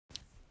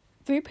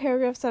Three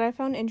paragraphs that I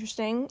found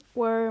interesting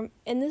were,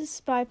 in this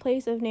spy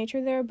place of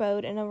nature there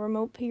abode, in a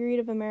remote period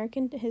of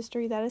American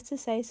history, that is to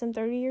say, some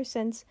 30 years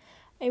since,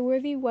 a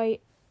worthy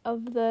wight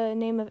of the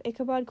name of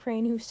Ichabod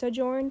Crane, who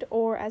sojourned,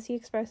 or, as he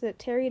expressed it,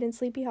 tarried in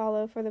Sleepy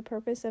Hollow for the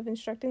purpose of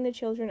instructing the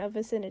children of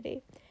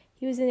vicinity.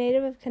 He was a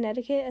native of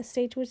Connecticut, a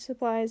state which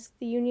supplies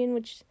the Union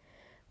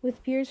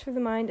with peers for the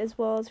mind as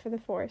well as for the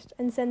forest,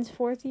 and sends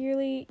forth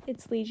yearly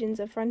its legions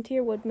of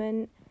frontier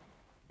woodmen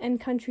and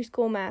country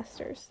school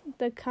masters.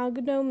 The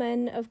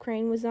cognomen of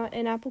Crane was not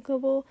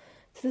inapplicable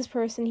to this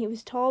person. He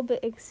was tall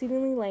but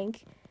exceedingly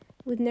lank,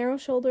 with narrow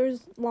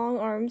shoulders, long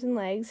arms and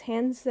legs,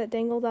 hands that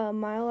dangled a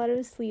mile out of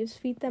his sleeves,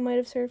 feet that might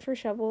have served for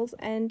shovels,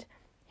 and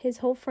his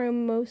whole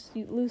frame most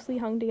loosely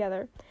hung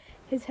together.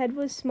 His head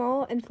was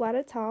small and flat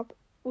at top,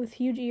 with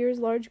huge ears,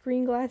 large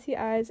green glassy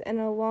eyes, and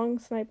a long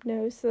snipe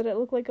nose, so that it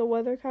looked like a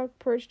weathercock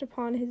perched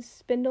upon his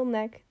spindle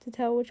neck to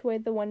tell which way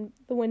the wind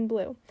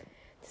blew.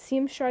 To see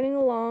him striding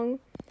along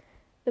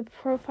the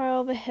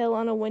profile of a hill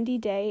on a windy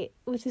day,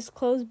 with his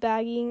clothes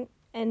bagging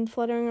and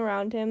fluttering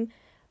around him,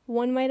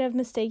 one might have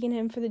mistaken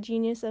him for the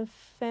genius of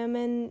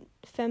famine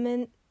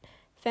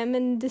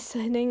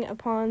descending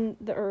upon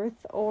the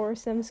earth, or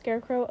some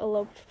scarecrow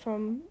eloped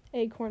from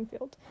a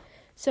cornfield.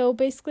 So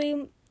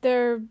basically,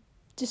 they're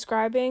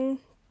describing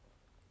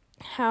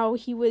how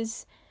he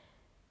was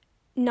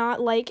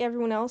not like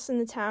everyone else in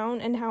the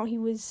town, and how he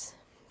was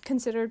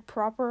considered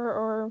proper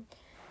or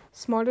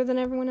smarter than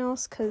everyone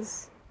else,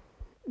 because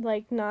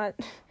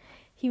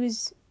he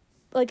was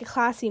like a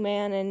classy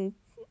man, and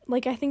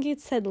like I think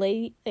it said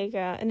lady,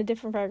 in a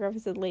different paragraph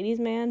it said ladies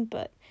man,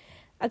 but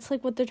that's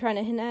like what they're trying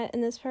to hint at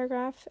in this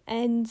paragraph.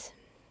 And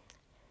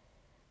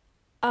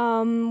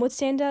what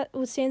stands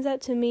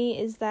out to me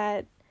is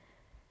that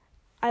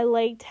I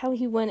liked how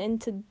he went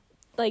into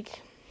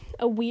like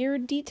a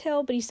weird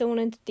detail, but he still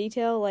went into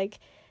detail. Like,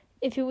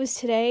 if it was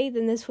today,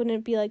 then this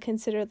wouldn't be like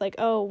considered like,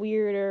 oh,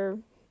 weird or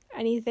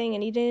anything,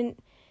 and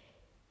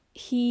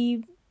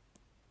he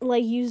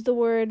like used the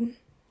word,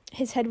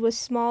 his head was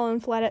small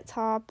and flat at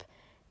top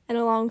and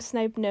a long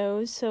snipe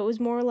nose, so it was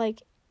more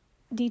like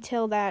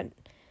detail that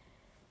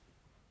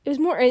it was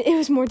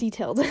more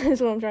detailed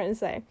is what I'm trying to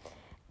say.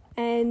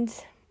 And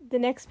the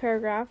next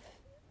paragraph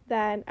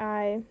that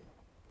I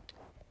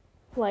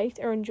liked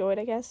or enjoyed,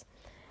 I guess,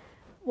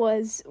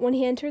 was, when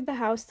he entered the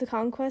house, the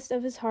conquest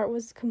of his heart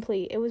was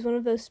complete. It was one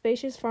of those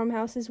spacious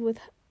farmhouses with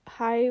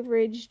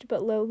high-ridged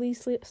but lowly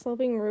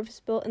sloping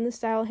roofs, built in the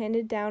style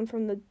handed down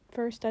from the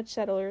first Dutch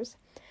settlers.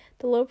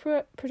 The low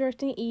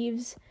projecting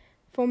eaves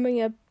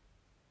forming a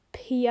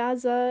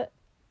piazza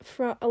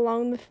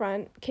along the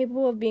front,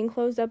 capable of being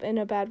closed up in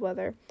a bad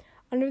weather.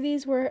 Under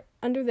this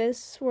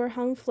were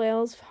hung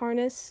flails,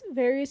 harness,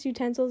 various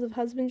utensils of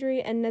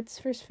husbandry, and nets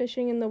for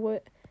fishing in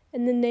the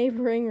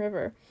neighboring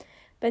river.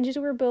 Benches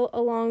were built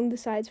along the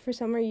sides for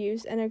summer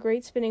use, and a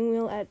great spinning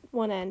wheel at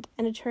one end,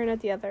 and a turn at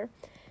the other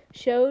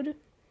showed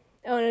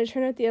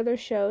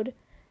the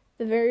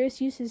various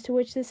uses to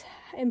which this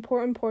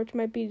important porch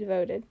might be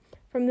devoted.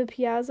 From the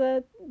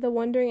piazza, the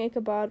wondering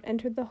Ichabod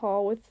entered the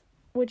hall,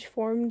 which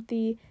formed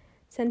the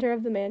center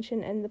of the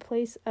mansion and the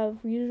place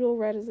of usual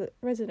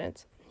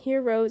residence.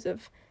 Here rows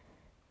of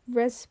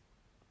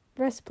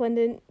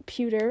resplendent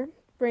pewter,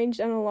 ranged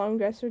on a long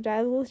dresser,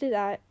 dazzled his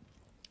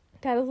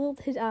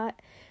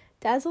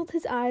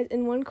eyes.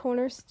 In one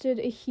corner stood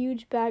a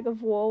huge bag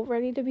of wool,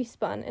 ready to be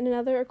spun. In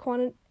another, a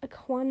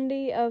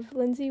quantity of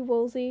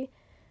linsey-woolsey,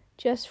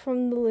 just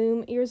from the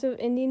loom, ears of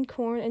Indian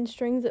corn, and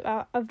strings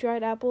of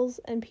dried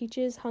apples and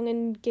peaches hung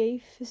in gay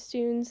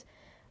festoons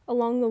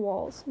along the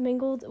walls,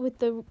 mingled with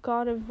the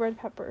god of red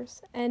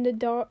peppers. And a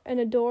door,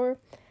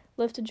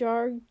 left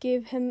ajar,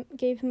 gave him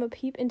a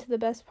peep into the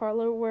best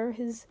parlor, where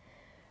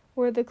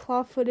the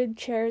claw-footed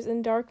chairs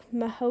and dark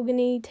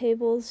mahogany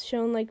tables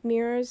shone like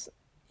mirrors,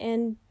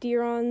 and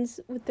dirons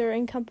with their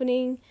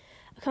accompanying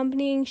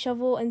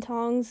shovel and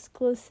tongs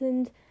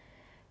glistened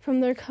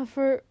from their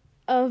cover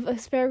of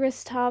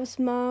asparagus tops.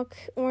 Mock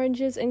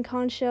oranges and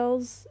conch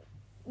shells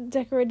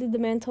decorated the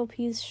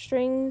mantelpiece.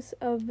 Strings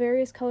of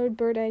various colored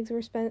bird eggs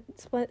were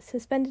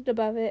suspended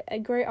above it. A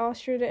gray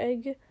ostrich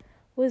egg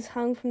was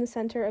hung from the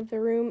center of the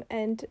room,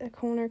 and a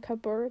corner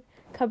cupboard,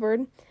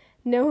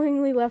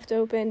 knowingly left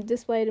open,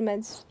 displayed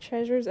immense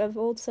treasures of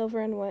old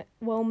silver and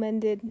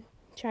well-mended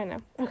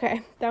china.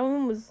 Okay, that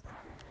one was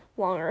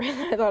longer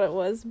than I thought it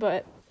was,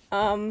 but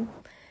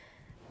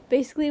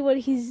basically what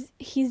he's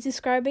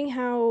describing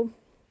how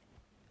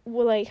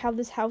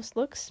this house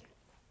looks,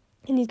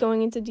 and he's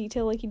going into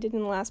detail like he did in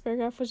the last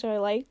paragraph, which I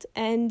liked.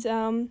 And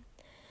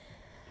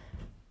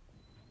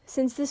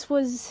since this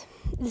is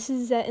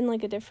set in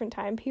like a different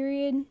time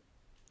period,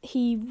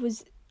 he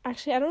was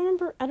actually, I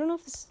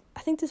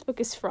think this book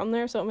is from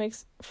there, so it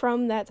makes,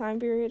 from that time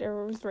period,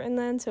 or was written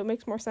then, so it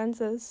makes more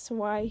sense as to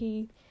why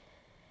he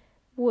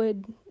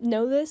would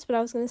know this. But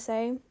I was going to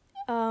say,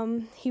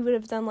 he would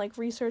have done like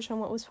research on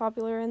what was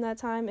popular in that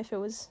time if it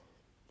was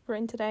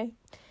written today.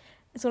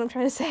 That's what I'm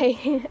trying to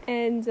say.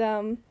 And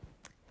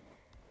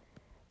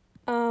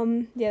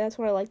yeah, that's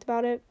what I liked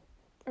about it,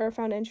 or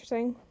found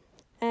interesting.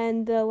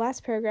 And the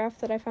last paragraph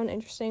that I found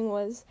interesting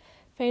was,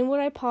 fain would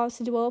I pause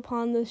to dwell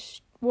upon the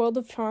world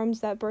of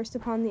charms that burst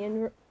upon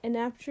the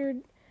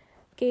enraptured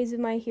gaze of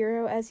my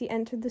hero as he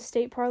entered the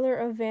state parlor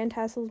of Van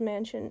Tassel's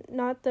mansion,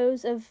 not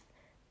those of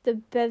the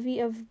bevy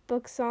of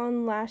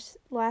buxom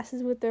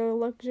lasses with their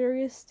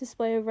luxurious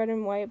display of red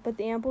and white, but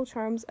the ample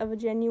charms of a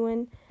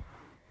genuine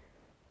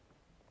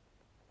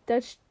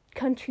Dutch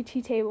country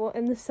tea table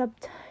in the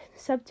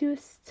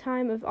subtuous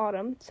time of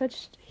autumn.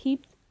 Such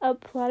heaped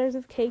up platters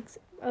of cakes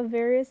of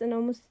various and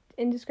almost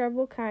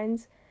indescribable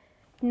kinds,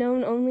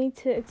 known only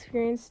to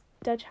experienced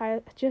Dutch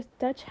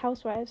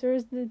housewives. There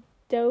was the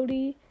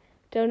doughy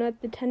donut,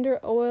 the tender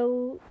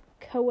oil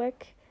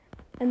koek,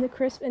 and the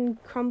crisp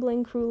and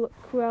crumbling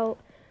cruller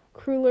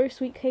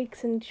sweet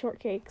cakes and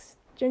shortcakes,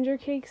 ginger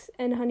cakes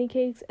and honey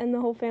cakes, and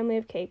the whole family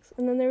of cakes.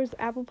 And then there was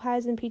apple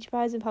pies and peach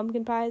pies and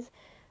pumpkin pies,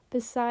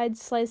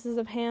 besides slices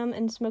of ham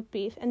and smoked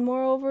beef, and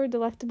moreover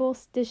delectable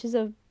dishes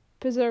of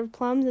preserved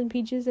plums and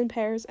peaches and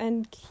pears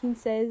and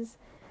quinces,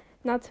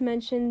 not to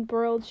mention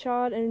broiled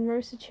shad and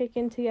roasted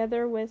chicken,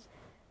 together with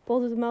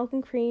bowls of milk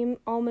and cream,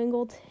 all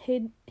mingled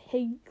higgledy,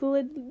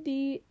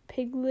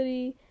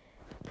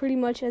 pretty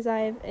much as I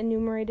have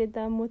enumerated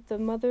them, with the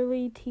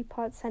motherly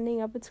teapot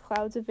sending up its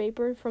clouds of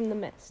vapor from the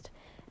midst.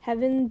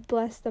 Heaven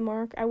bless the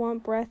mark. I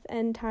want breath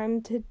and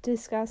time to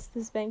discuss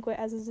this banquet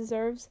as it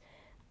deserves,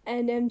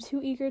 and am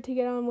too eager to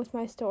get on with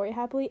my story.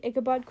 Happily,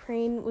 Ichabod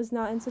Crane was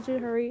not in such a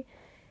hurry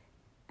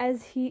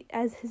as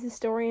his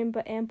historian,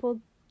 but ample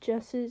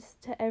justice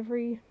to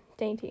every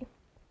dainty.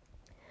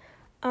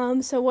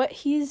 So what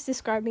he's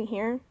describing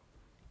here,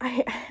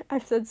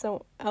 I've said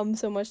so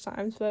much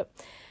times, but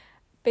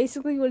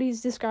basically what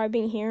he's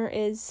describing here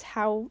is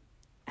how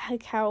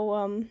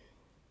all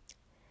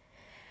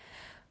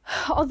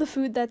the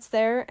food that's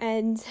there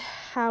and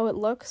how it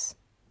looks,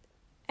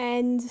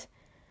 and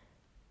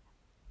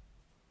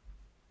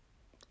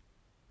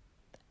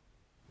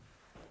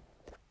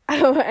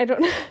I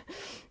don't know,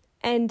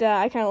 and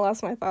I kind of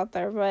lost my thought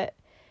there, but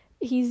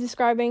he's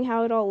describing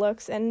how it all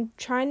looks and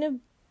trying to,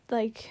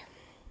 like,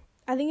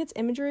 I think it's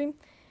imagery.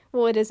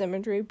 Well, it is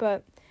imagery,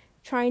 but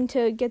trying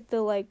to get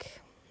the,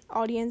 like,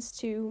 audience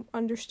to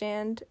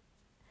understand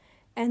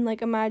and,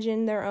 like,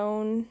 imagine their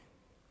own,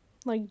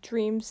 like,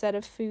 dream set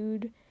of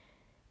food,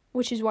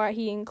 which is why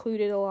he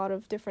included a lot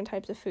of different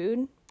types of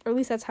food, or at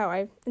least that's how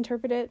I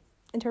interpreted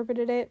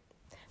it,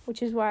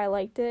 which is why I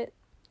liked it.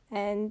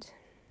 And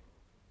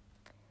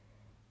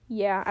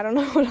yeah, I don't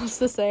know what else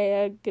to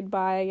say.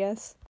 Goodbye, I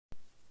guess.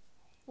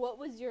 What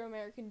was your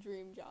American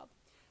dream job?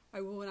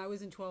 When I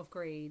was in 12th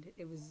grade,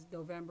 it was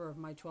November of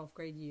my 12th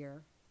grade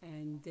year,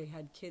 and they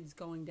had kids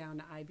going down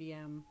to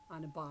IBM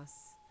on a bus,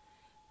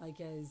 like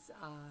as,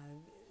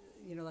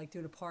 like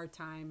doing a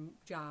part-time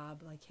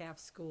job, like half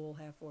school,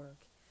 half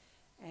work.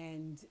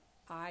 And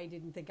I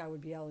didn't think I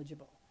would be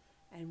eligible.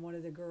 And one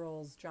of the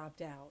girls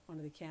dropped out, one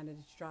of the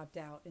candidates dropped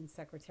out in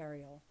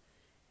secretarial.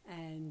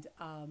 And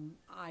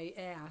I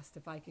asked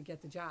if I could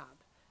get the job.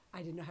 I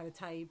didn't know how to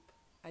type.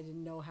 I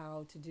didn't know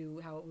how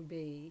it would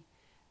be.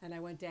 And I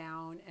went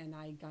down and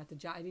I got the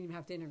job. I didn't even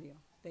have to interview.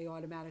 They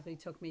automatically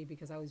took me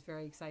because I was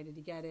very excited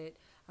to get it.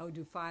 I would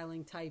do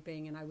filing,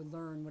 typing, and I would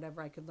learn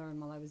whatever I could learn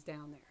while I was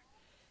down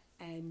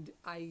there. And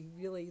I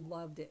really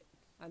loved it.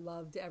 I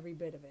loved every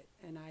bit of it.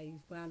 And I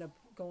wound up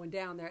going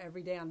down there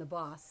every day on the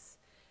bus.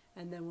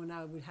 And then when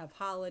I would have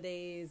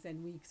holidays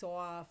and weeks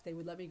off, they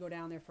would let me go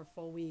down there for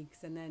full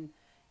weeks. And then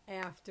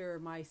after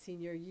my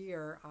senior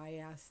year,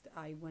 I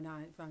went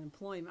on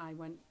employment. I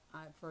went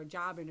for a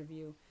job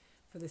interview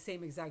for the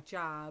same exact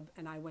job,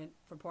 and I went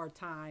for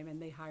part-time,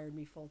 and they hired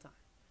me full-time.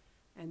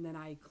 And then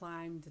I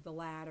climbed the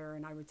ladder,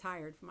 and I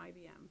retired from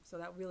IBM. So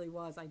that really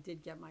was, I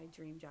did get my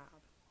dream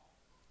job.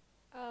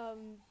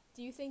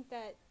 Do you think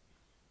that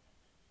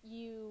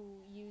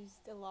you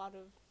used a lot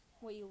of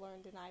what you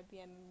learned in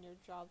IBM in your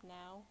job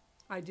now?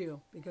 I do,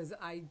 because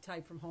I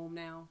type from home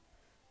now.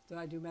 So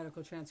I do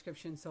medical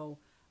transcription, so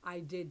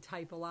I did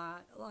type a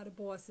lot. A lot of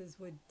bosses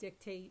would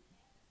dictate,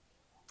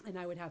 and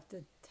I would have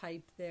to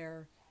type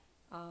their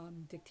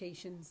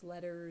dictations,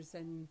 letters,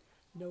 and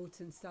notes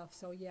and stuff.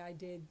 So yeah, I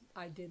did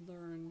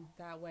learn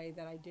that way,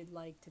 that I did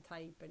like to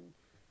type, and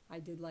I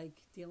did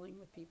like dealing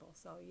with people.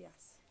 So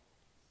yes.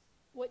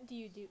 What do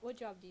you do? What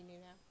job do you do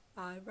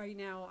now? Right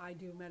now, I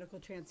do medical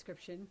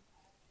transcription,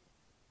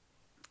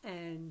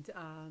 and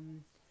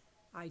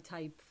I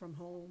type from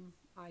home.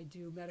 I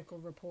do medical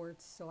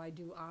reports, so I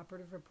do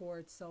operative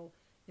reports. So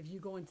if you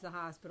go into the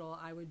hospital,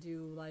 I would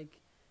do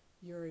like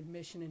your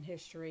admission and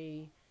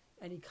history,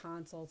 any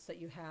consults that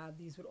you have.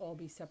 These would all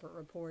be separate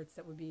reports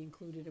that would be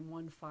included in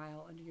one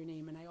file under your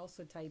name. And I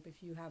also type,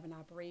 if you have an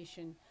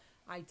operation,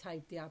 I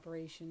type the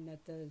operation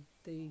that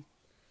the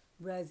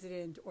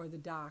resident or the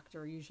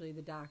doctor, usually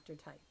the doctor,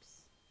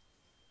 types.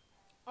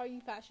 Are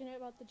you passionate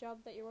about the job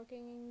that you're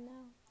working in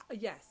now?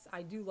 Yes,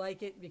 I do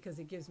like it because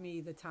it gives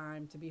me the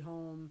time to be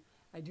home.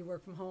 I do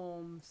work from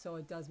home, so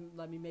it does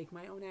let me make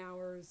my own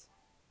hours.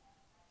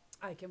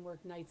 I can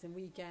work nights and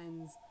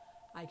weekends.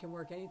 I can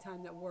work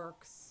anytime that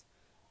works,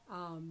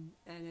 and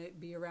it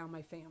be around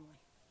my family.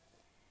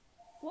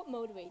 What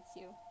motivates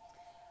you?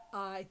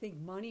 I think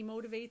money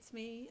motivates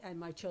me, and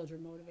my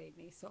children motivate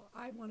me. So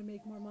I want to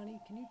make more money.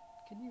 Can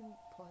you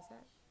pause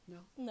that? No.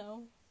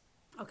 No.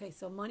 Okay,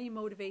 so money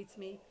motivates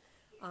me.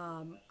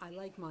 I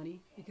like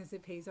money because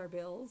it pays our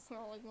bills. I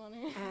don't like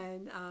money.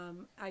 And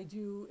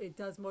it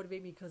does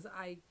motivate me because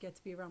I get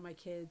to be around my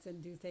kids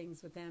and do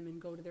things with them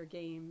and go to their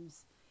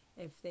games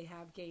if they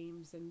have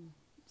games and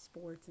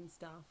sports and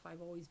stuff.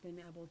 I've always been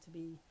able to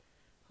be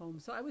home.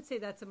 So I would say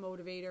that's a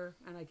motivator,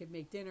 and I could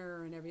make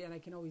dinner and I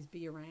can always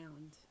be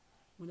around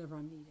whenever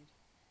I'm needed.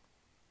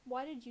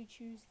 Why did you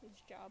choose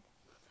this job?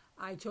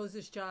 I chose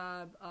this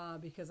job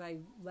because I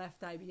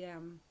left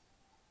IBM.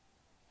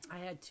 I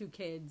had 2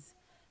 kids,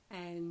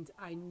 and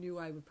I knew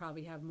I would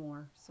probably have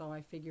more. So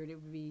I figured it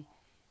would be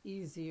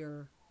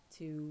easier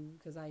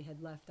because I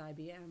had left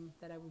IBM,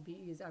 that I would be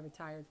easy. I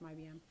retired from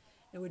IBM.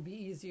 It would be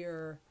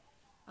easier,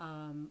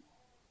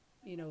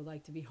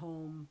 like to be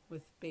home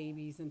with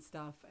babies and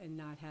stuff and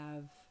not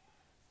have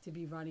to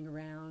be running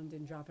around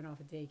and dropping off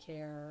at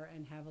daycare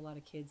and have a lot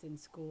of kids in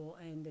school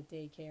and at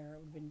daycare. It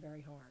would have been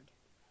very hard.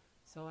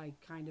 So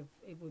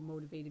it would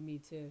motivated me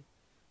to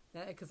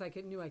that because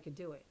knew I could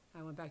do it.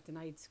 I went back to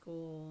night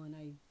school and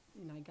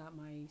I got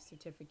my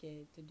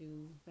certificate to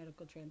do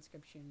medical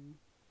transcription.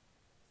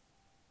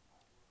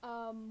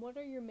 What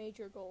are your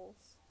major goals?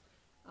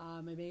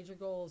 My major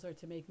goals are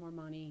to make more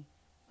money.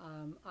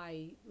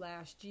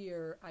 Last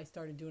year I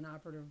started doing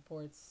operative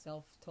reports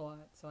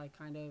self-taught, so I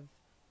kind of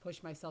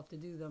pushed myself to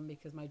do them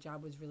because my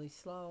job was really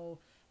slow,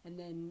 and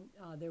then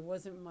there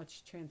wasn't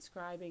much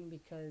transcribing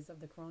because of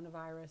the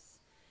coronavirus,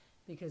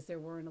 because there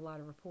weren't a lot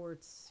of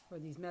reports for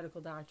these medical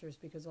doctors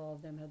because all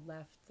of them had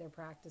left their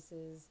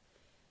practices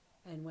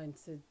and went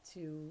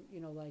to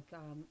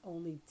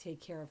only take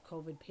care of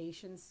COVID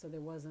patients, so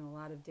there wasn't a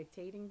lot of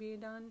dictating being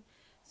done.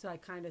 So I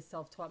kind of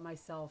self-taught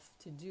myself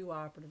to do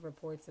operative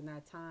reports in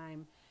that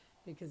time,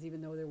 because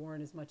even though there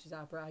weren't as much as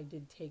opera, I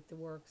did take the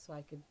work so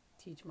I could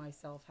teach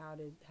myself how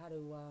to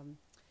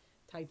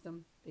type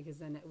them, because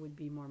then it would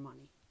be more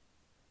money.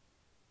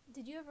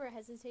 Did you ever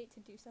hesitate to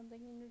do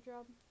something in your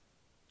job?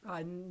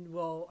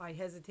 Well, I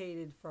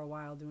hesitated for a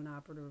while doing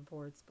operative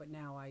reports, but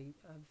now I've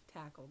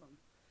tackled them.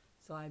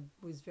 So I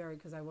was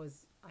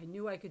I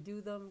knew I could do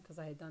them because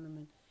I had done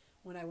them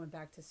when I went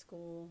back to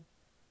school.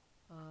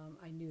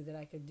 I knew that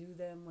I could do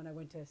them. When I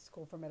went to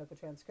school for medical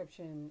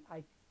transcription,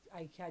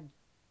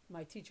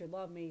 my teacher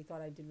loved me,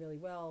 thought I did really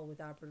well with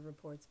operative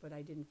reports, but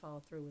I didn't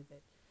follow through with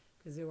it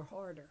because they were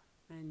harder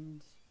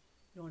and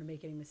you don't want to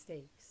make any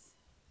mistakes.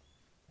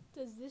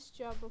 Does this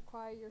job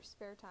require your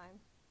spare time?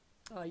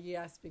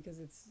 Yes, because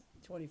it's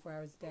 24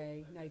 hours a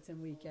day, nights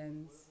and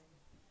weekends.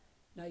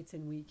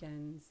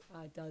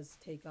 It does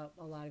take up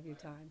a lot of your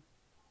time.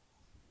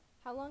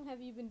 How long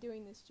have you been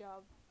doing this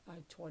job?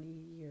 20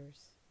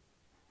 years.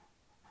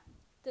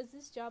 Does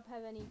this job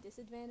have any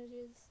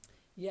disadvantages?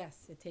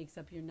 Yes, it takes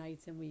up your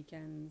nights and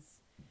weekends.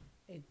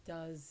 It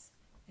does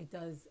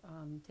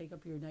take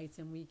up your nights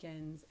and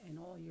weekends and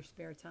all your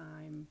spare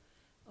time,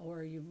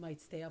 or you might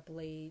stay up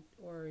late,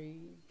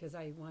 because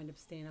I wind up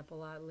staying up a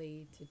lot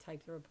late to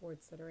type the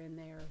reports that are in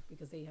there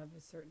because they have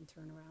a certain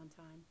turnaround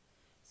time.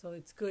 So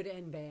it's good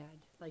and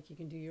bad. Like you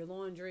can do your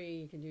laundry,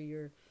 you can do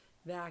your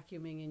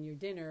vacuuming and your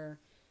dinner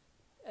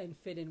and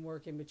fit in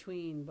work in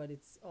between, but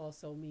it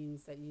also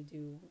means that you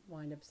do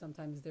wind up,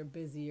 sometimes they're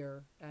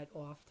busier at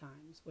off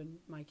times when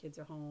my kids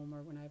are home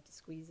or when I have to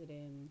squeeze it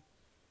in,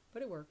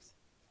 but it works.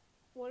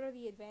 What are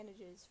the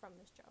advantages from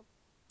this job?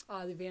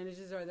 The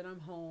advantages are that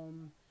I'm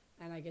home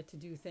and I get to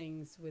do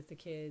things with the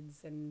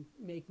kids and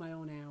make my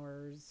own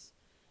hours,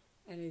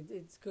 and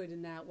it's good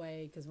in that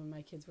way because when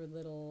my kids were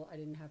little, I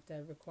didn't have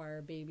to require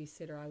a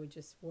babysitter. I would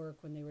just work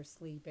when they were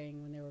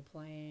sleeping, when they were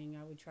playing.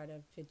 I would try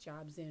to fit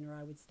jobs in, or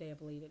I would stay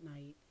up late at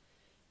night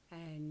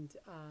and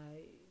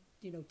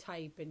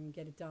type and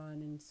get it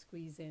done and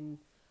squeeze in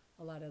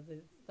a lot of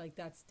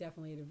that's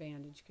definitely an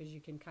advantage because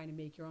you can kind of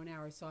make your own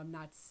hours. So I'm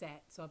not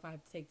set. So if I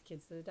have to take the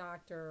kids to the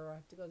doctor, or I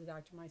have to go to the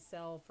doctor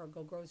myself, or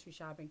go grocery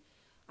shopping,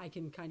 I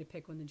can kind of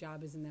pick when the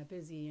job isn't that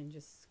busy and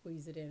just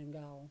squeeze it in and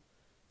go.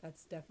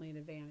 That's definitely an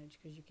advantage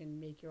because you can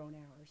make your own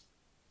hours.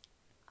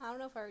 I don't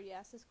know if I already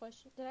asked this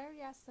question. Did I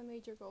already ask the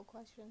major goal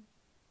question?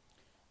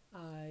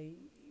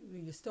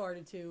 You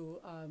started to.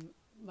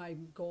 My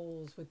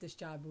goals with this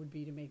job would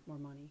be to make more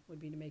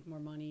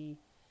money,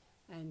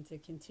 and to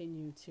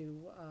continue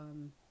to,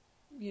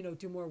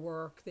 do more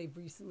work. They've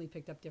recently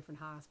picked up different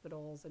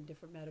hospitals and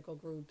different medical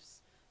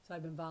groups, so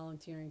I've been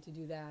volunteering to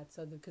do that.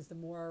 So because the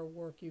more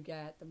work you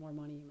get, the more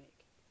money you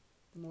make.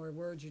 The more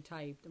words you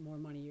type, the more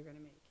money you're going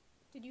to make.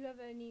 Did you have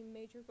any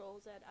major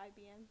goals at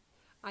IBM?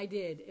 I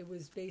did. It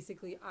was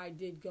basically, I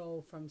did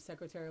go from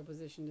secretarial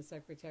position to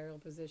secretarial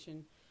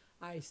position.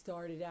 I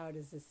started out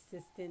as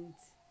assistant,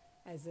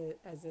 as a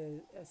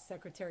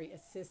secretary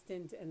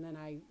assistant, and then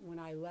when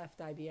I left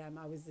IBM,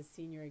 I was the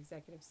senior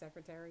executive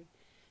secretary.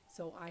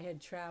 So I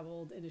had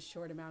traveled in a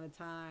short amount of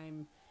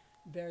time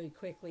very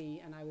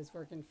quickly, and I was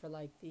working for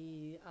I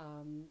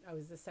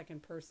was the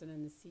second person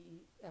in the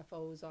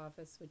CFO's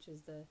office, which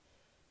is the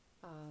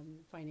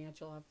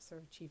financial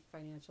officer, chief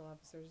financial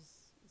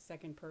officer's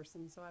second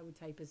person. So I would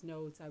type his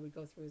notes. I would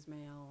go through his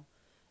mail.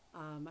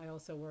 I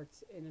also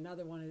worked in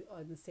another one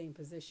on the same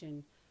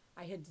position.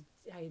 I had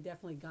I had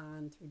definitely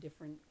gone through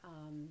different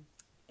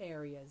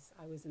areas.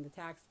 I was in the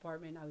tax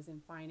department. I was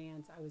in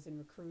finance. I was in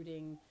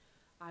recruiting.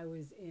 I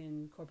was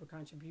in corporate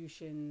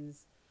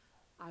contributions.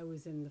 I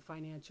was in the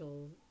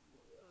financial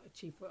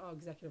chief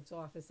executive's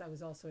office. I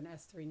was also in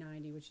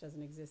S390, which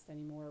doesn't exist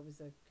anymore. It was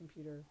a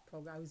computer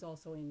program. I was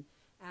also in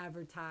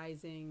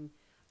advertising.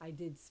 I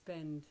did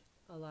spend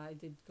a lot. I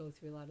did go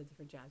through a lot of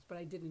different jobs, but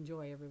I did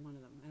enjoy every one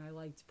of them, and I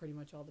liked pretty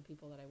much all the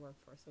people that I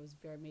worked for. So it was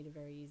made it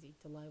very easy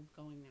to love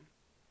going there.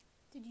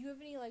 Did you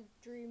have any like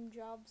dream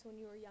jobs when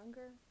you were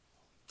younger?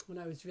 When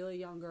I was really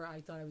younger,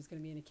 I thought I was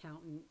going to be an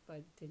accountant,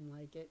 but didn't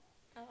like it.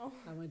 Oh.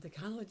 I went to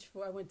college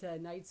I went to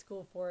night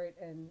school for it,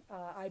 and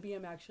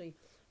IBM actually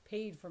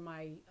paid for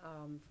my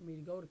for me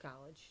to go to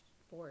college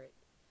for it.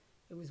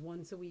 It was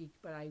once a week,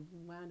 but I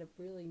wound up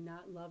really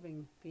not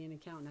loving being an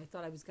accountant. I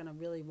thought I was going to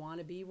really want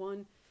to be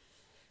one,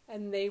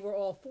 and they were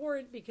all for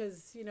it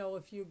because, you know,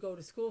 if you go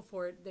to school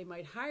for it, they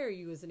might hire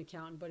you as an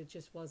accountant, but it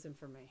just wasn't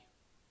for me.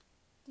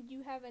 Did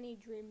you have any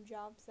dream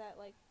jobs that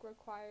like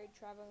required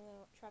traveling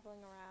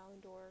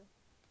around or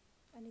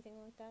anything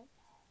like that?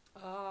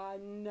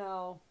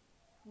 No.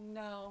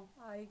 No,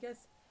 I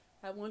guess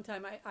at one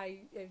time,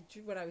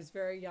 when I was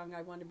very young,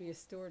 I wanted to be a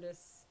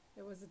stewardess.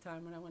 There was a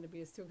time when I wanted to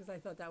be a steward because I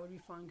thought that would be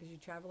fun because you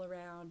travel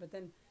around. But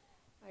then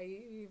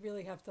you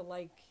really have to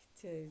like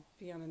to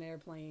be on an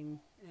airplane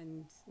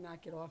and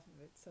not get off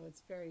of it. So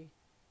it's very,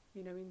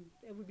 you know, I mean,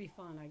 it would be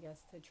fun, I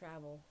guess, to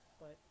travel.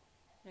 But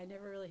I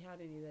never really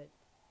had any that.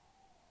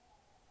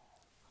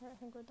 Alright, I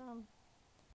think we're done.